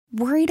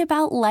Worried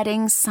about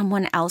letting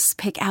someone else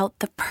pick out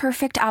the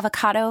perfect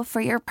avocado for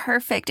your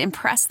perfect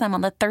impress them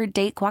on the third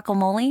date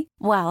guacamole?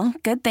 Well,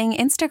 good thing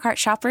Instacart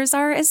shoppers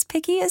are as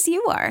picky as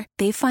you are.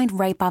 They find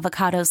ripe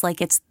avocados like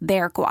it's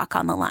their guac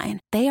on the line.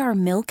 They are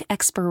milk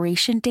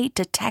expiration date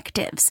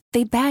detectives.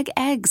 They bag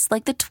eggs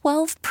like the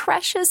 12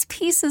 precious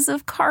pieces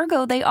of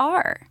cargo they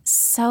are.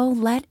 So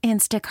let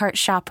Instacart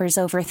shoppers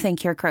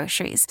overthink your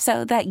groceries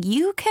so that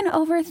you can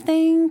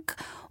overthink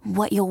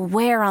what you'll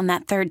wear on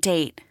that third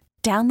date.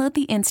 Download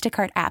the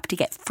Instacart app to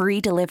get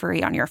free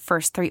delivery on your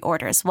first 3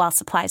 orders while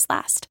supplies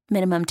last.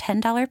 Minimum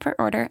 $10 per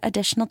order.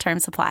 Additional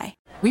terms apply.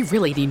 We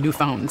really need new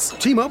phones.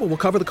 T-Mobile will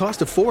cover the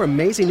cost of 4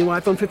 amazing new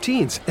iPhone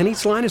 15s, and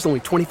each line is only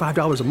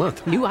 $25 a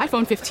month. New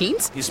iPhone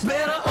 15s? It's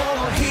better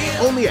over here.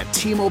 Only at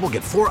T-Mobile,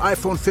 get 4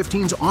 iPhone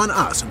 15s on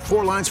us and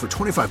 4 lines for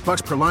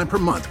 $25 per line per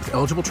month with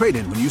eligible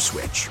trade-in when you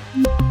switch.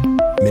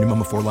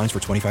 Minimum of 4 lines for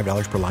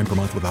 $25 per line per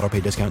month with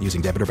autopay discount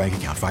using debit or bank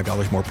account.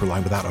 $5 more per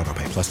line without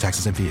autopay, plus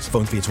taxes and fees.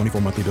 Phone fee at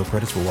 24 monthly bill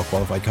credits for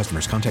well-qualified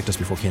customers. Contact us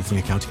before canceling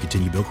account to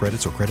continue bill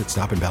credits or credit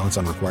stop and balance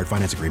on required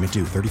finance agreement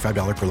due.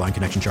 $35 per line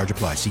connection charge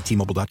applies. See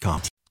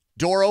T-Mobile.com.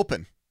 Door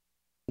open,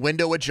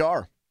 window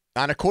ajar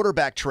on a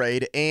quarterback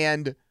trade.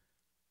 And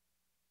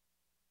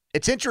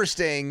it's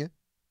interesting.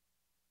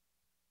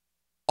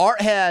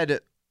 Art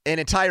had an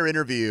entire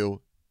interview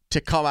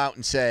to come out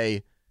and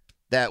say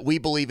that we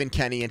believe in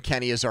Kenny and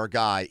Kenny is our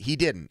guy. He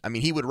didn't. I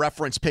mean, he would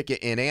reference Pickett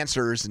in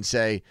answers and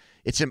say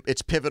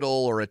it's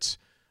pivotal or it's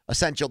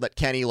essential that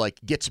Kenny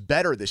gets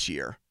better this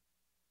year.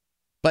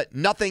 But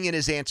nothing in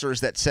his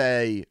answers that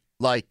say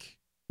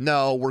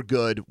no, we're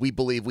good. We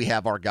believe we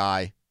have our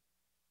guy.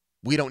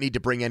 We don't need to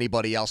bring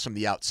anybody else from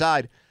the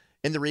outside.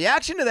 And the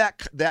reaction to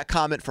that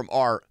comment from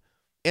Art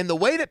and the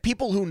way that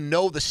people who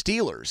know the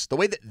Steelers, the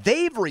way that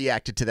they've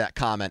reacted to that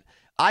comment,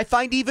 I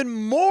find even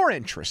more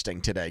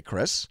interesting today,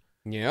 Chris.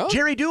 Yeah.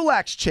 Jerry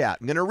Dulac's chat.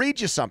 I'm going to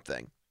read you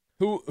something.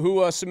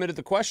 Who submitted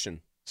the question?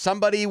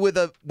 Somebody with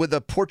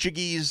a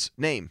Portuguese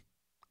name.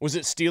 Was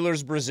it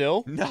Steelers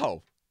Brazil?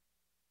 No.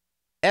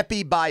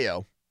 Epi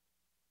Bio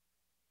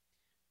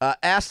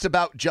asked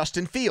about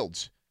Justin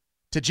Fields.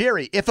 To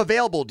Jerry, if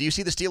available, do you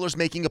see the Steelers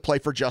making a play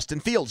for Justin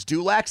Fields?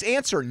 Dulac's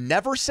answer,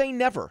 never say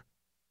never.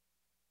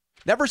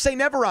 Never say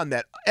never on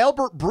that.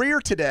 Albert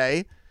Breer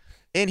today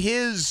in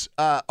his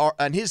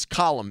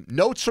column,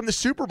 Notes from the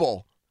Super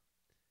Bowl,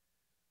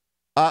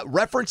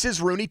 references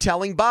Rooney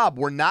telling Bob,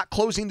 we're not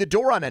closing the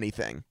door on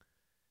anything.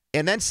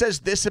 And then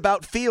says this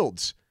about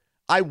Fields.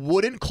 I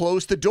wouldn't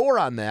close the door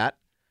on that,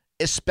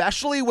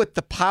 especially with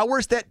the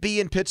powers that be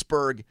in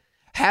Pittsburgh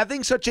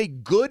having such a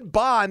good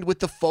bond with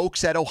the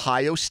folks at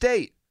Ohio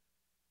State,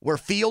 where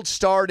Fields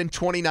starred in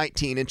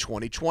 2019 and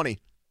 2020.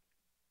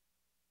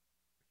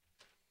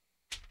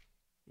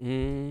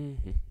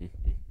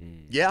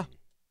 Yeah.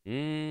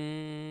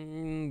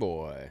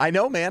 Boy. I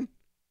know, man.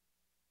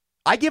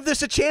 I give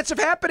this a chance of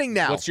happening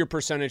now. What's your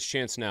percentage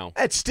chance now?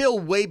 It's still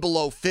way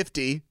below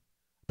 50,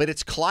 but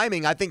it's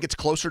climbing. I think it's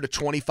closer to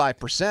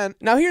 25%.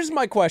 Now, here's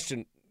my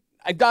question.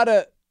 I got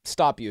to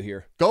stop you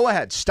here. Go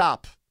ahead.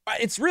 Stop.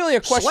 It's really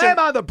a question. Slam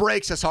on the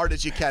brakes as hard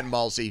as you can,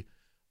 Mulsey.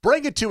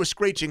 Bring it to a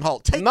screeching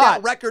halt. Take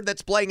that record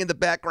that's playing in the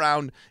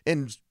background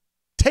and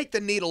take the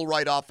needle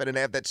right off it and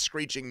have that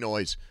screeching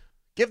noise.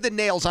 Give the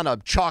nails on a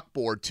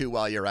chalkboard, too,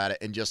 while you're at it,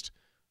 and just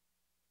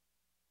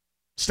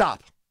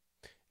stop.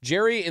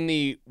 Jerry, in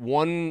the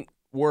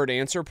one-word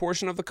answer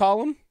portion of the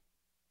column,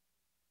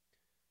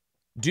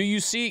 do you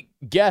see,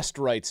 guest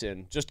writes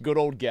in, just good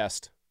old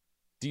guest,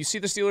 do you see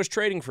the Steelers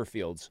trading for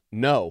Fields?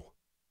 No.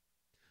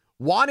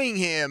 Wanting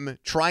him,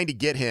 trying to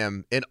get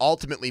him, and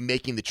ultimately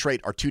making the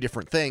trade are two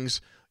different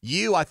things.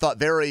 You, I thought,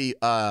 very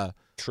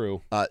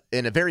true.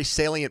 In a very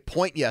salient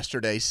point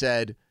yesterday,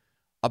 said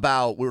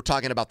about, we were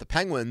talking about the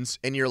Penguins,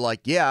 and you're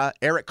like, yeah,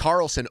 Erik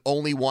Karlsson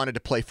only wanted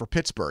to play for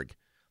Pittsburgh.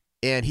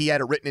 And he had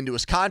it written into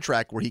his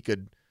contract where he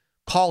could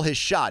call his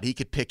shot. He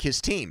could pick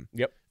his team.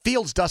 Yep.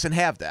 Fields doesn't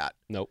have that.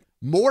 Nope.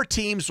 More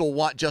teams will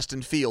want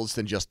Justin Fields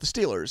than just the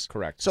Steelers.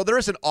 Correct. So there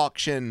is an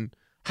auction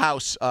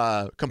house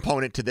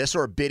component to this,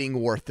 or a bidding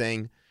war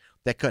thing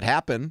that could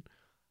happen.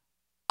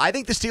 I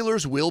think the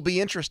Steelers will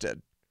be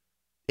interested.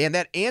 And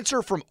that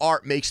answer from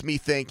Art makes me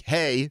think,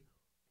 hey,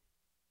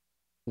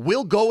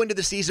 we'll go into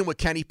the season with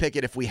Kenny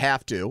Pickett if we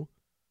have to.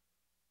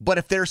 But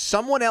if there's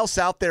someone else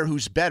out there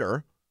who's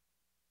better,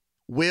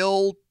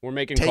 we're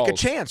making take calls. A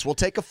chance. We'll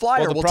take a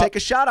flyer. We'll take a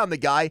shot on the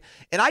guy.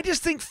 And I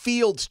just think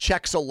Fields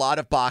checks a lot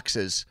of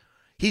boxes.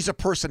 He's a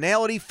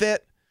personality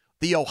fit.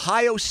 The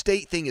Ohio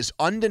State thing is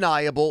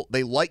undeniable.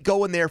 They like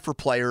going there for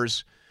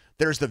players.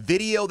 There's the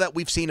video that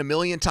we've seen a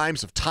million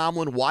times of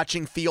Tomlin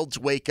watching Fields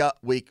work out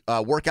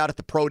at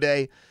the pro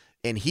day,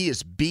 and he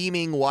is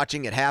beaming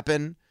watching it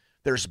happen.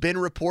 There's been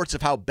reports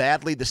of how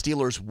badly the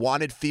Steelers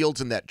wanted Fields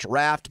in that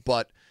draft,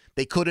 but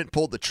they couldn't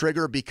pull the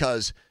trigger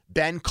because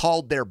Ben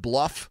called their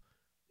bluff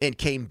and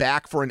came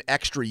back for an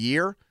extra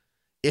year.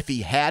 If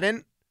he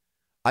hadn't,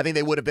 I think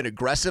they would have been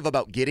aggressive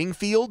about getting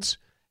Fields.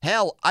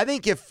 Hell, I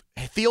think if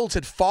Fields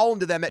had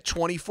fallen to them at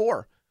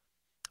 24,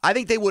 I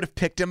think they would have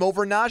picked him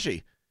over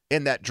Najee.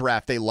 in that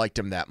draft they liked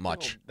him that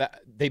much.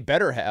 They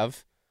better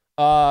have.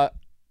 I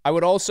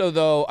would also,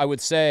 though, I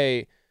would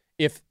say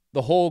if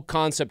the whole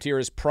concept here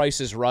is price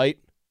is right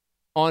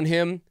on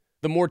him,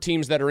 the more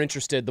teams that are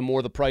interested, the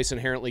more the price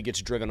inherently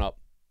gets driven up.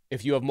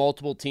 If you have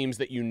multiple teams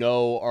that you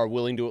know are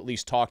willing to at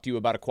least talk to you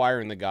about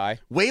acquiring the guy.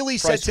 Whaley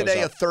said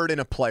today a third in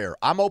a player.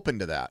 I'm open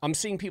to that. I'm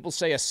seeing people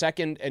say a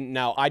second, and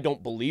now I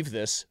don't believe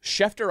this.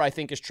 Schefter, I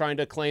think, is trying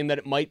to claim that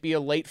it might be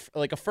a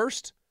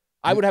first.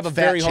 I would have a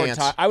very hard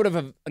time. I would have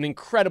an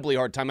incredibly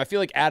hard time. I feel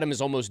like Adam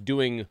is almost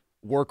doing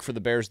work for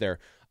the Bears there.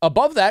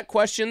 Above that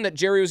question that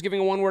Jerry was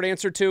giving a one-word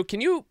answer to, can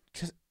you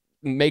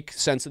make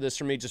sense of this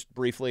for me just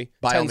briefly?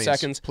 By 10 all means,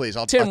 seconds. Please,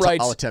 I'll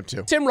attempt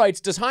to. Tim writes,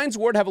 does Hines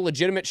Ward have a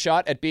legitimate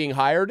shot at being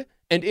hired?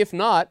 And if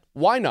not,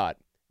 why not?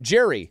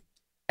 Jerry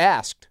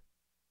asked.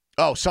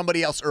 Oh,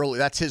 somebody else early.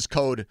 That's his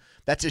code.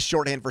 That's his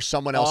shorthand for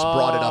someone else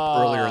brought it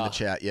up earlier in the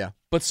chat. Yeah.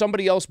 But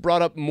somebody else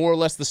brought up more or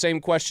less the same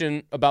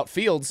question about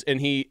Fields,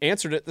 and he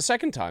answered it the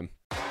second time.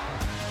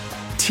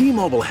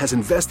 T-Mobile has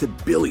invested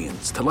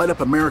billions to light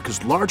up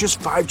America's largest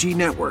 5G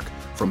network,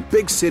 from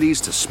big cities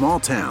to small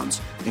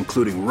towns,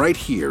 including right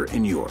here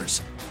in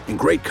yours. And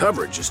great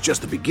coverage is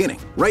just the beginning.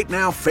 Right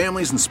now,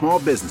 families and small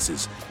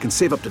businesses can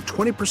save up to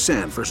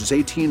 20% versus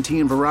AT&T and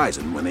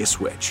Verizon when they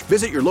switch.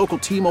 Visit your local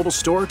T-Mobile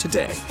store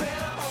today.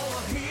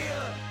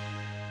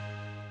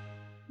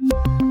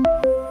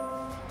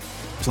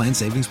 Plan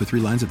savings with 3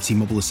 lines of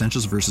T-Mobile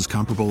Essentials versus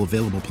comparable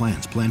available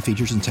plans. Plan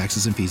features and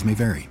taxes and fees may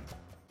vary.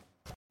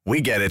 We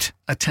get it.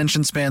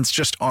 Attention spans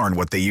just aren't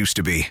what they used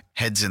to be.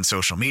 Heads in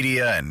social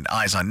media and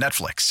eyes on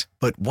Netflix.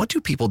 But what do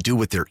people do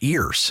with their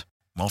ears?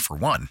 Well, for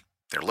one,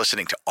 they're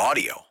listening to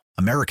audio.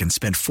 Americans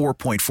spend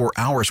 4.4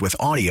 hours with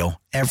audio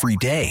every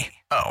day.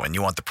 Oh, and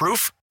you want the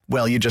proof?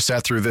 Well, you just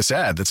sat through this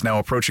ad that's now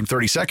approaching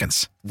 30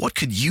 seconds. What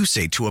could you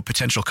say to a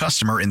potential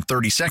customer in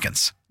 30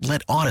 seconds?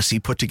 Let Odyssey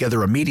put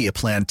together a media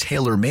plan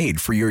tailor-made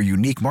for your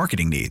unique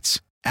marketing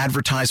needs.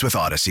 Advertise with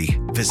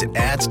Odyssey. Visit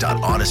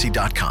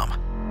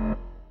ads.odyssey.com.